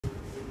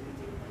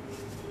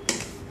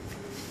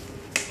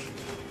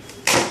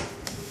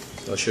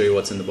I'll show you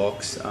what's in the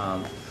box.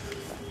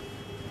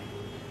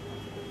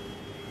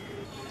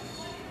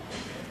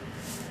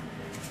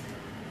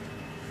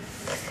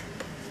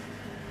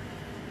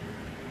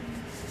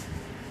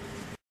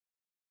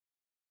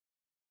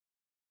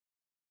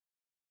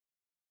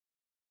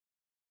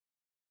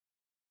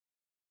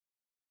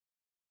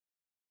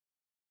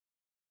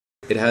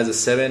 It has a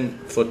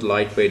 7-foot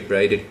lightweight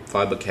braided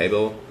fiber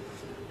cable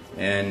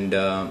and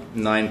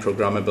 9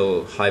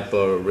 programmable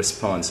hyper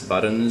response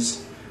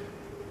buttons.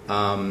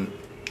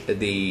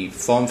 The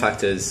form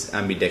factor is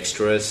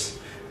ambidextrous,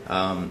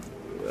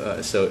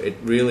 so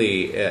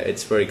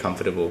it's very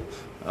comfortable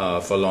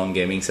for long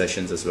gaming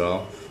sessions as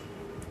well.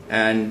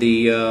 And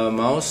the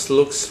mouse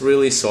looks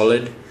really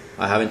solid.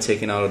 I haven't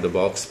taken it out of the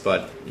box,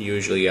 but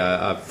usually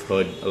I've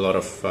heard a lot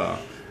of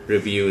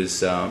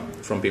reviews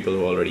from people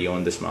who already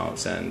own this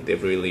mouse, and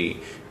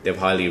they've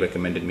highly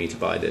recommended me to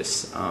buy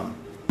this. I'm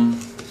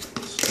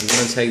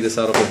going to take this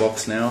out of the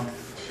box now.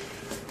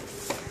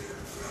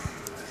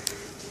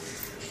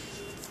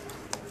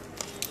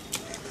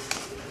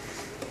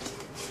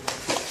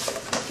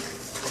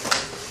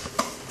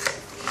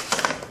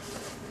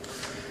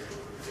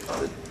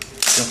 The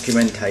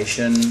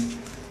documentation,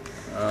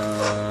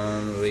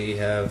 we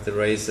have the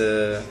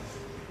Razer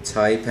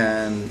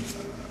Taipan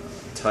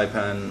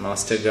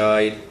Master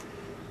Guide.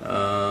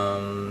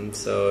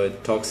 So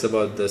it talks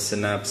about the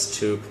Synapse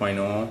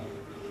 2.0,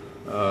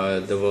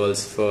 the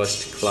world's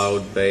first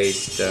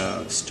cloud-based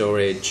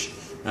storage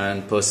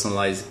and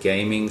personalized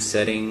gaming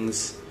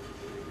settings.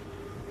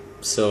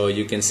 So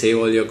you can save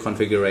all your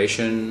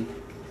configuration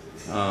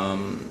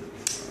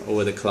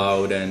over the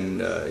cloud,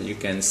 and you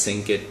can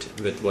sync it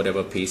with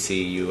whatever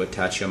PC you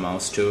attach your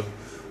mouse to,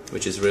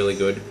 which is really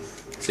good.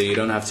 So you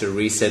don't have to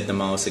reset the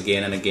mouse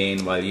again and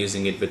again while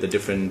using it with a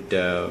different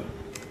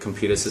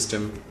computer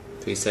system,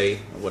 PC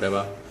or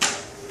whatever.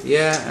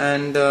 Yeah,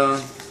 and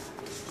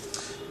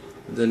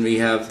then we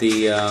have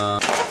the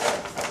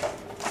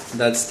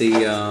that's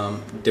the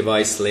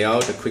device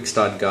layout, a quick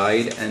start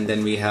guide, and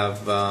then we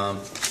have the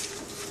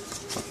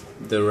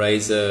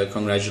Razer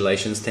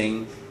congratulations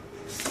thing.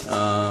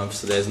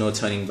 So there's no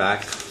turning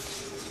back.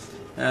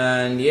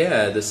 And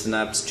yeah, the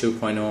Synapse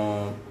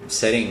 2.0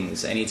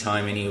 settings,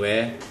 anytime,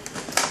 anywhere.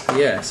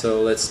 Yeah,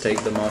 so let's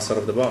take the mouse out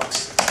of the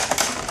box.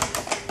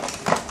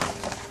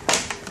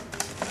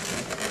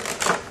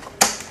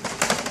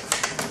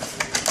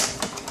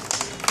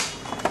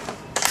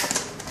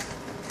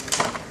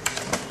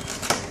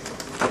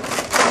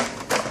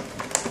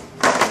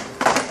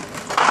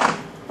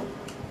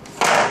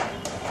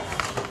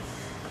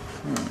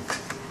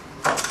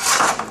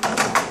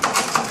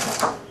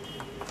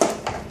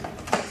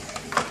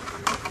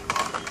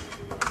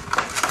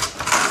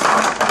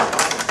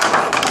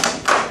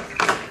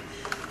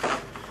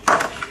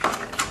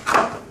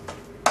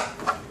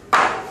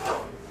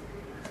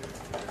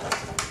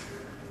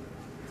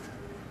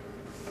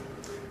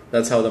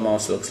 That's how the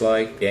mouse looks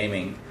like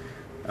gaming.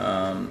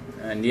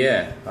 And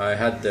yeah, I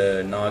had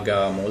the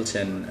Naga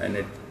Molten, and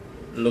it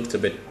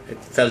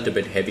felt a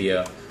bit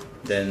heavier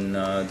than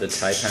the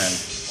Taipan.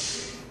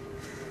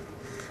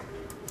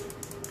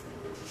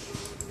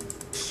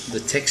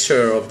 The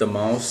texture of the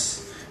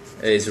mouse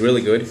is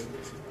really good.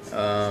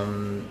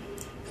 It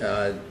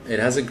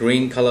has a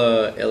green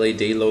color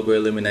LED logo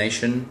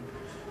illumination,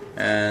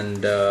 and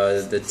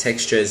the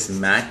texture is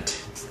matte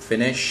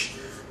finish.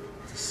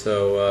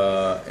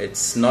 So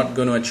it's not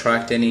going to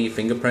attract any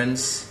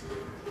fingerprints.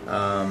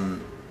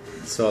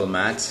 It's all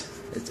matte.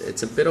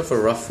 It's a bit of a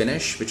rough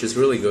finish, which is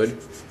really good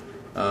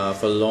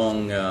for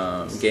long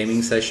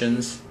gaming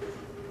sessions.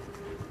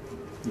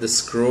 The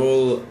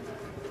scroll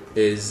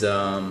is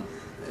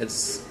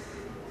it's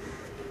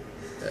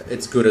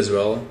good as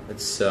well.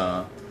 It's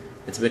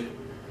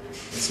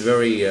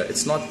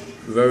not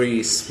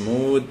very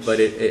smooth, but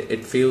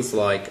it feels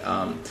like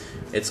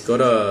it's got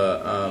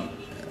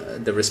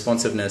the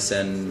responsiveness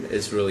and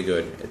is really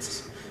good.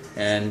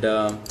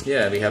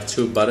 Yeah, we have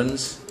 2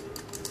 buttons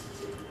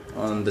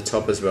on the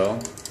top as well.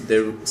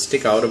 They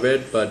stick out a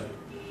bit, but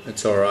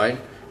it's alright.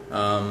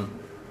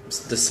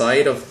 The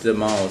side of the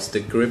mouse, the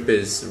grip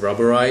is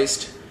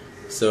rubberized,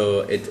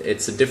 so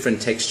it's a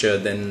different texture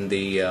than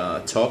the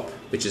top,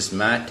 which is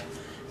matte,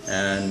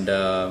 and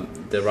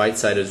the right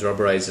side is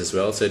rubberized as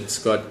well. So it's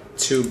got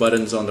 2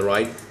 buttons on the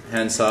right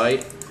hand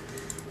side,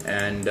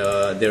 and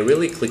they're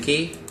really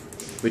clicky,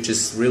 which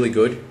is really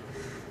good.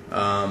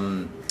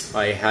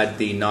 I had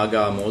the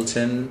Naga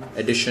Molten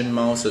Edition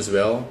mouse as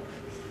well,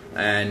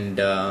 and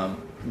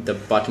the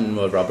button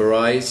were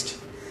rubberized,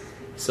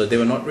 so they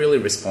were not really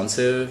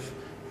responsive,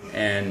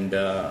 and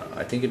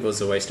I think it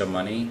was a waste of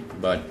money.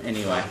 But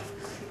anyway,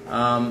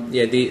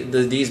 yeah,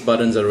 these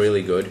buttons are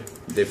really good.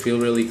 They feel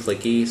really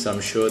clicky, so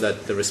I'm sure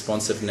that the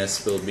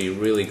responsiveness will be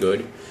really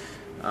good.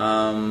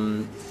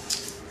 And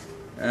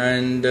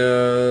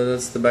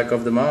that's the back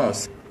of the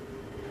mouse.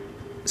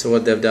 So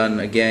what they've done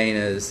again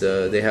is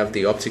they have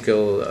the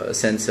optical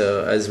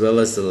sensor as well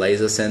as the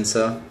laser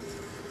sensor.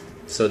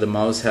 So the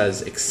mouse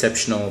has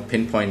exceptional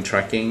pinpoint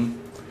tracking,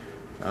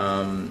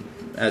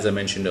 as I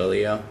mentioned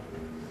earlier.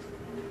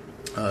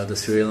 The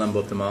serial number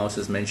of the mouse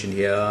is mentioned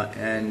here,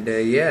 and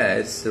yeah,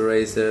 it's the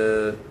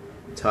Razer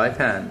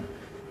Taipan.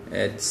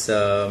 It's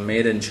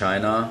made in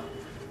China.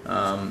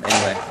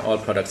 Anyway, all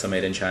products are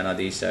made in China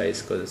these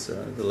days because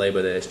the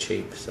labor there is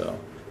cheap, so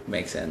it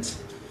makes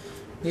sense.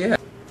 Yeah,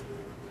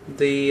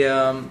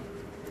 the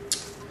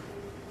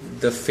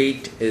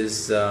feet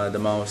is the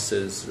mouse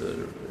is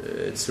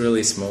it's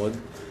really smooth.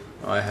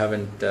 I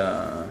haven't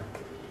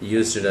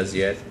used it as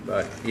yet,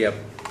 but yep,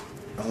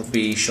 I'll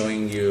be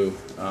showing you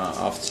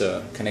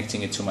after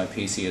connecting it to my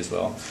PC as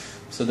well.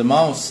 So the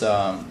mouse,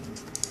 the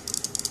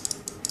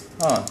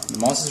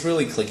mouse is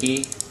really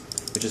clicky,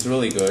 which is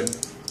really good.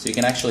 So you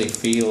can actually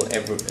feel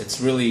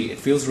it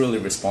feels really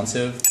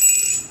responsive,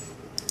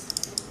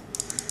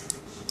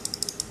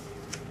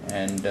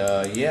 and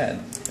yeah,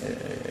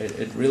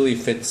 it really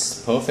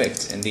fits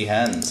perfect in the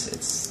hands.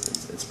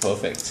 It's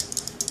perfect.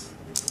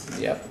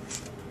 Yep,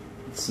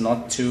 it's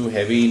not too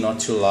heavy, not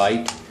too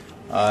light.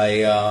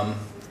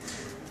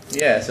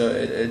 Yeah, so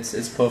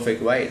it's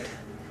perfect weight.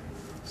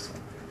 So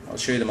I'll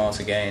show you the mouse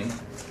again.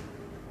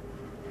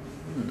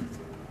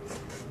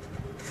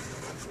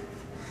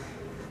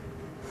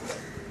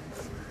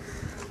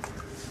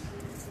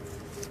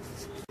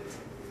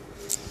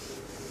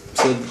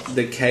 So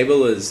the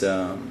cable is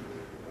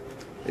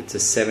it's a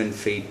 7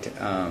 feet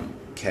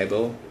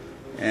cable,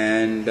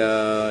 and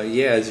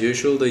yeah, as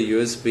usual, the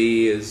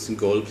USB is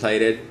gold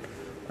plated.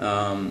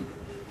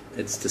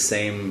 It's the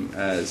same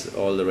as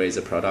all the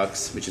Razer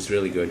products, which is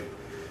really good.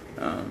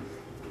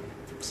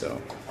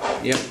 So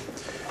yeah,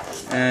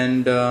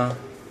 and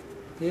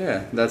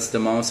yeah, that's the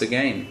mouse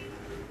again.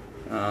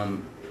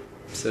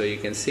 So you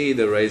can see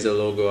the Razer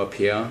logo up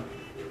here.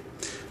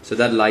 So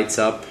that lights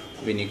up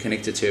when you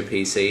connect it to your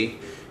PC,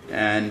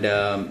 and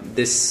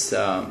this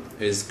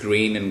is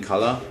green in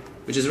color,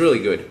 which is really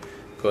good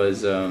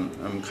because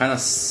I'm kind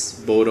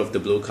of bored of the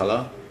blue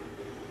color.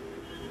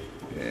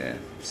 Yeah,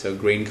 so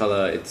green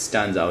color, it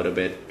stands out a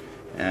bit,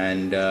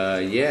 and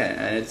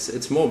yeah, and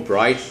it's more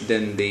bright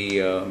than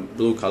the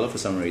blue color for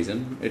some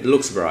reason. It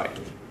looks bright,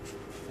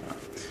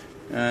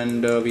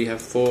 and we have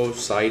 4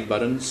 side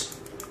buttons,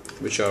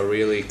 which are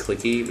really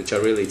clicky, which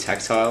are really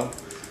tactile.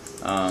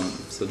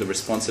 So the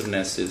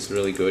responsiveness is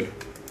really good.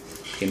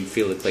 You can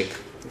feel the click,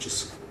 which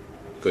is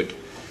good,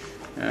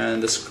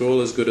 and the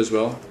scroll is good as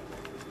well.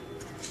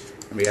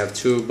 And we have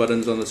 2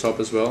 buttons on the top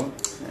as well,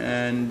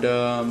 and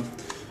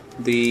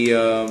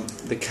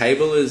the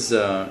cable is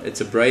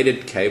it's a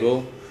braided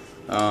cable,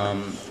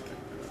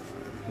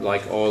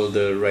 like all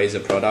the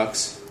Razer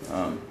products.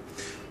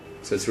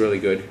 So it's really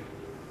good.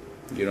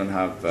 You don't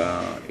have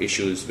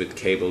issues with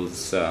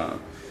cables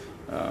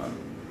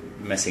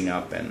messing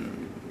up,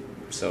 and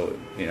so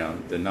you know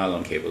the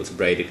nylon cables,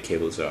 braided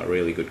cables, are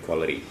really good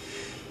quality.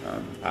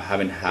 I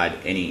haven't had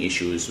any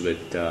issues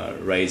with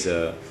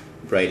Razer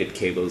braided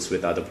cables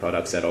with other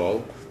products at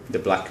all. The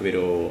Black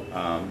Widow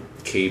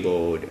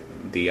keyboard,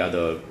 the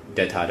other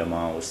Detato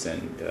mouse,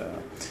 and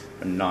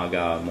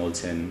Naga,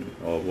 Molten,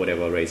 or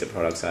whatever Razer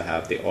products I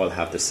have, they all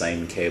have the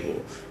same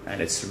cable,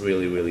 and it's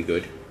really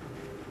good.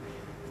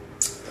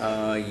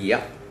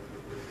 Yeah,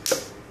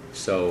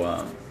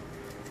 so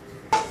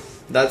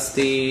that's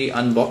the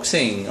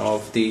unboxing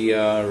of the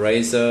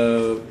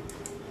Razer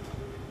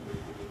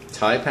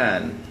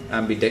Taipan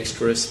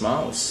Ambidextrous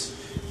mouse.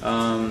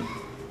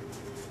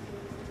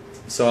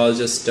 So I'll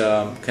just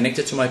connect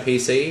it to my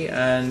PC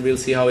and we'll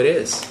see how it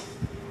is.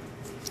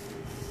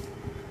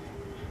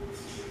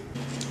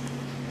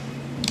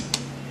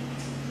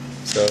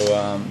 So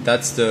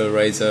that's the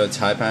Razer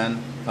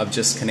Taipan. I've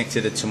just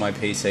connected it to my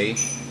PC,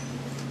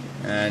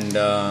 and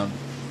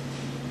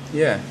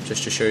yeah,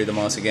 just to show you the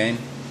mouse again.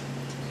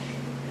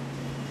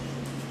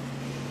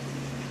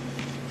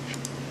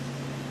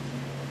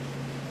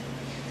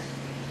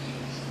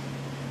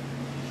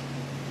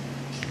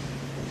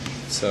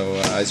 So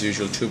as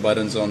usual, 2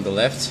 buttons on the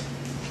left,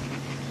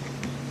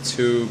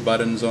 2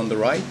 buttons on the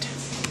right,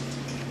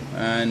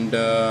 and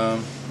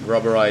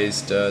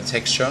rubberized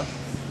texture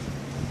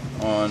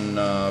on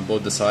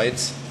both the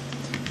sides.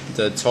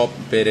 The top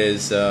bit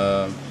is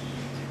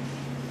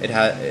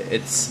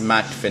it's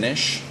matte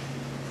finish,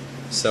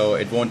 so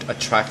it won't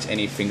attract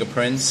any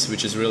fingerprints,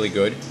 which is really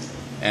good.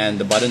 And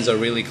the buttons are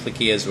really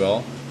clicky as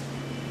well.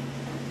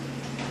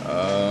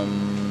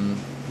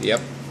 Yep.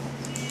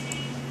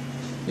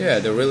 Yeah,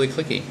 they're really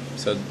clicky,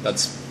 so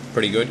that's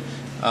pretty good.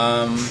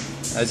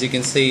 As you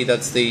can see,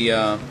 that's the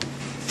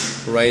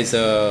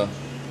Razer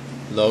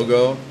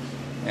logo,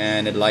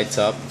 and it lights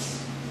up.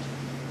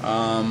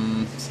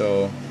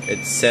 So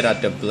it's set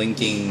at the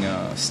blinking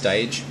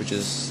stage, which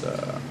is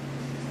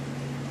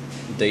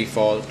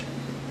default,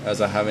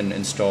 as I haven't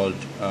installed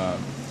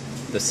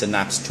the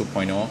Synapse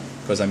 2.0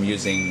 because I'm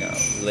using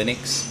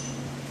Linux.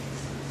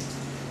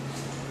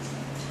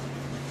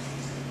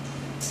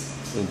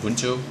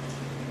 Ubuntu.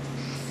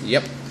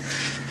 Yep.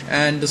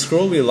 And the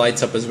scroll wheel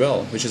lights up as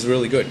well, which is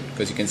really good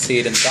because you can see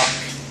it in the dark.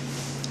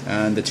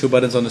 And the 2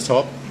 buttons on the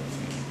top.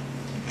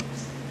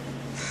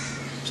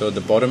 So the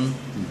bottom,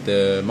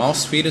 the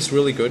mouse speed is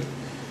really good.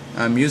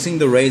 I'm using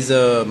the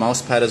Razer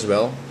mouse pad as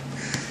well,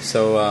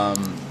 So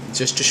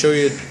just to show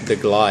you the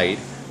glide,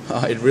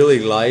 it really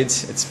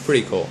glides. It's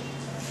pretty cool.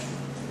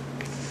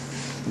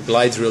 It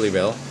glides really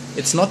well.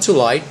 It's not too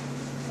light.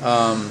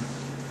 I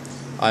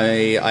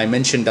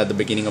mentioned at the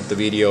beginning of the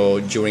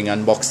video during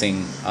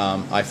unboxing,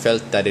 I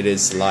felt that it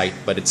is light,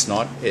 but it's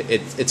not.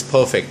 It's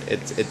perfect.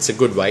 It's a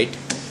good weight,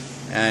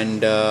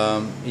 and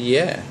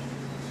yeah.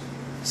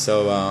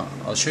 So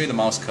I'll show you the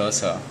mouse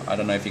cursor. I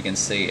don't know if you can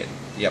see it.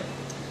 Yep.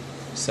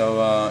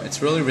 So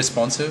it's really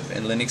responsive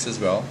in Linux as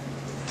well,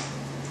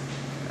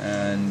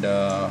 and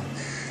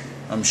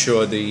I'm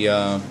sure the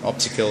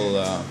optical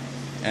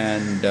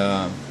and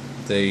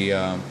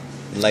the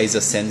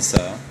laser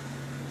sensor,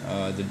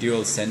 the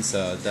dual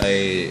sensor,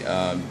 they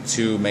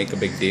too make a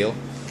big deal.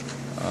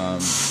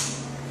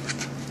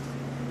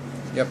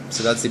 Yep.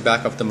 So that's the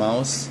back of the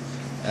mouse.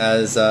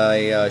 As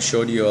I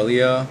showed you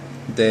earlier,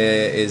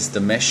 there is the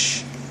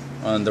mesh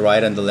on the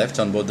right and the left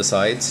on both the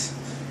sides.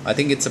 I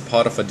think it's a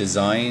part of a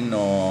design,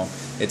 or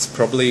it's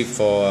probably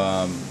for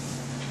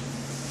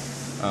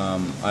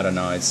I don't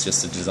know, it's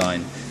just a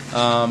design.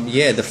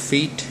 Yeah, the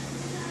feet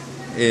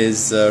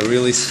is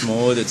really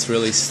smooth, it's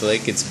really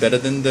slick. It's better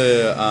than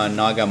the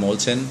Naga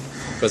Molten,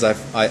 because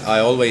I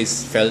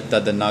always felt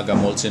that the Naga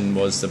Molten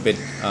was a bit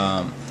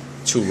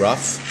too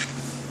rough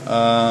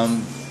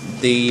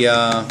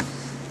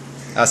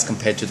as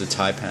compared to the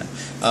Taipan.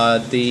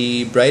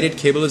 The braided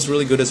cable is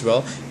really good as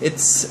well.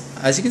 It's,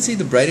 as you can see,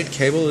 the braided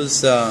cable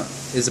is a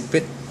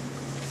bit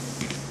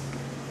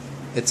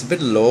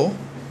low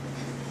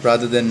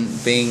rather than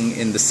being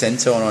in the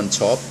center or on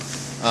top,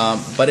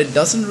 but it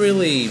doesn't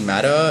really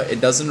matter.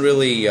 It doesn't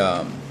really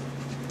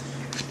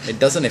it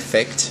doesn't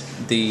affect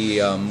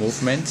the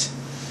movement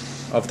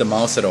of the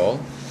mouse at all.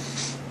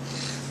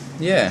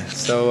 Yeah,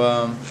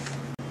 so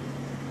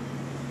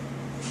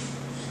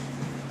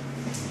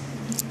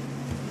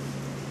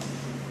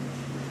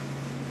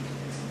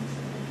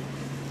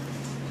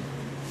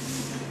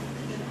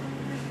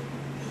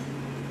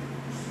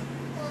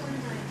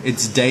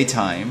it's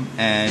daytime,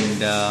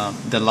 and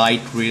the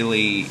light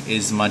really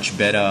is much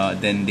better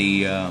than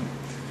the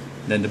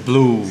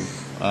blue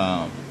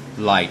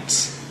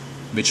lights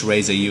which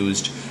Razer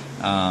used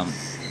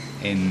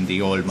in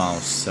the old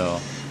mouse.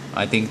 So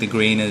I think the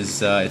green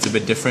is it's a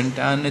bit different,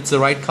 and it's the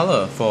right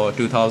color for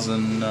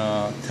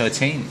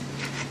 2013,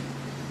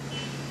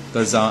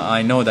 because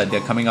I know that they're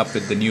coming up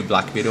with the new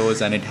Black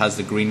Widows and it has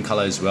the green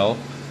color as well.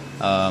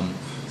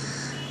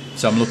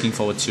 So I'm looking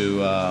forward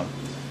to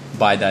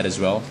buy that as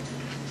well.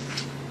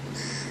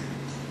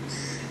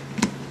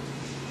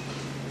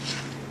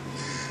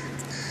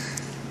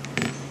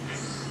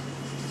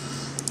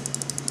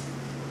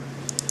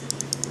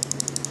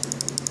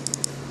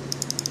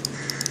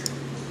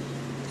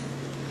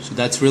 So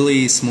that's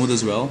really smooth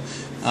as well.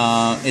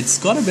 It's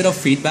got a bit of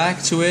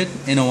feedback to it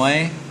in a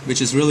way,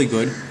 which is really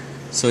good.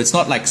 So it's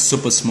not like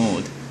super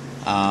smooth.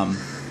 And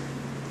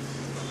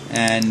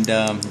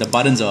the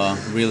buttons are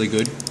really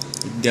good.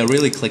 They're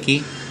really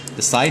clicky.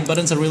 The side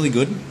buttons are really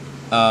good.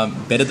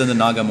 Better than the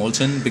Naga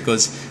Molten,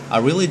 because I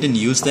really didn't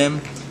use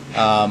them.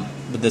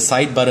 But the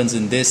side buttons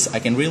in this, I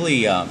can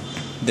really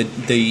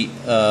the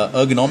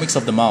ergonomics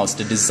of the mouse,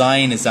 the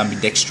design is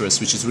ambidextrous,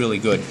 which is really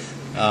good.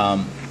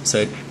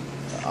 So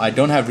I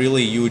don't have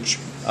really huge,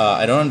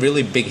 I don't have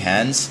really big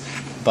hands,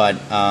 but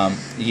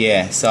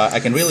yeah, so I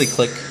can really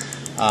click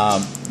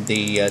the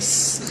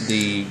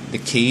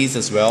keys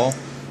as well,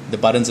 the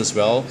buttons as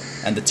well,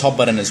 and the top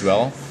button as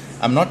well.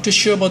 I'm not too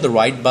sure about the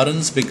right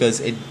buttons because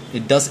it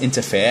does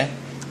interfere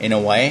in a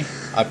way.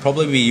 I'd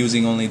probably be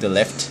using only the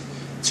left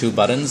two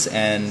buttons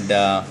and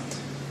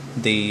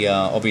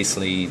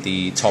obviously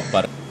the top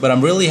button. But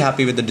I'm really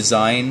happy with the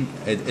design.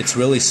 It's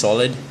really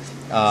solid.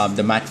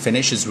 The matte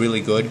finish is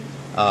really good.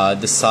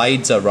 The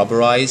sides are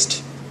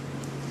rubberized,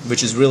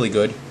 which is really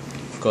good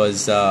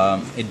because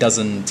it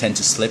doesn't tend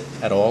to slip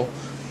at all.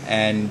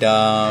 And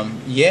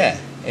yeah,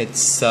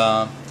 it's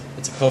a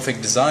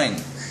perfect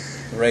design.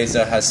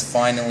 Razer has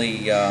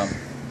finally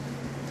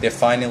they've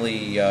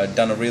finally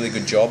done a really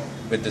good job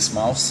with this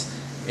mouse.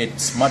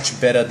 It's much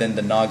better than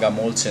the Naga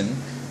Molten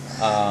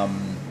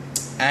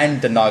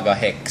and the Naga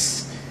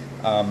Hex.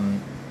 I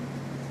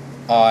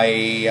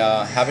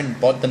haven't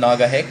bought the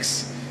Naga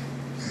Hex,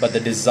 but the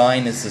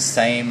design is the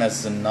same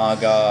as the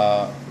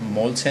Naga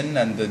Molten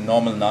and the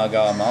normal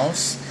Naga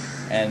mouse,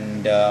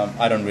 and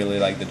I don't really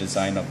like the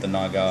design of the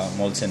Naga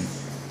Molten.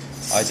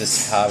 I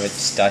just have it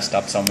stashed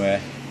up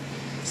somewhere.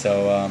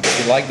 So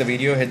if you like the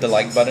video, hit the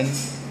like button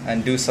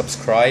and do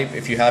subscribe.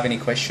 If you have any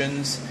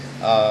questions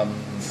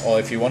or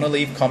if you want to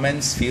leave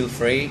comments, feel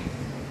free,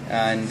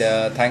 and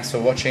thanks for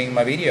watching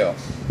my video.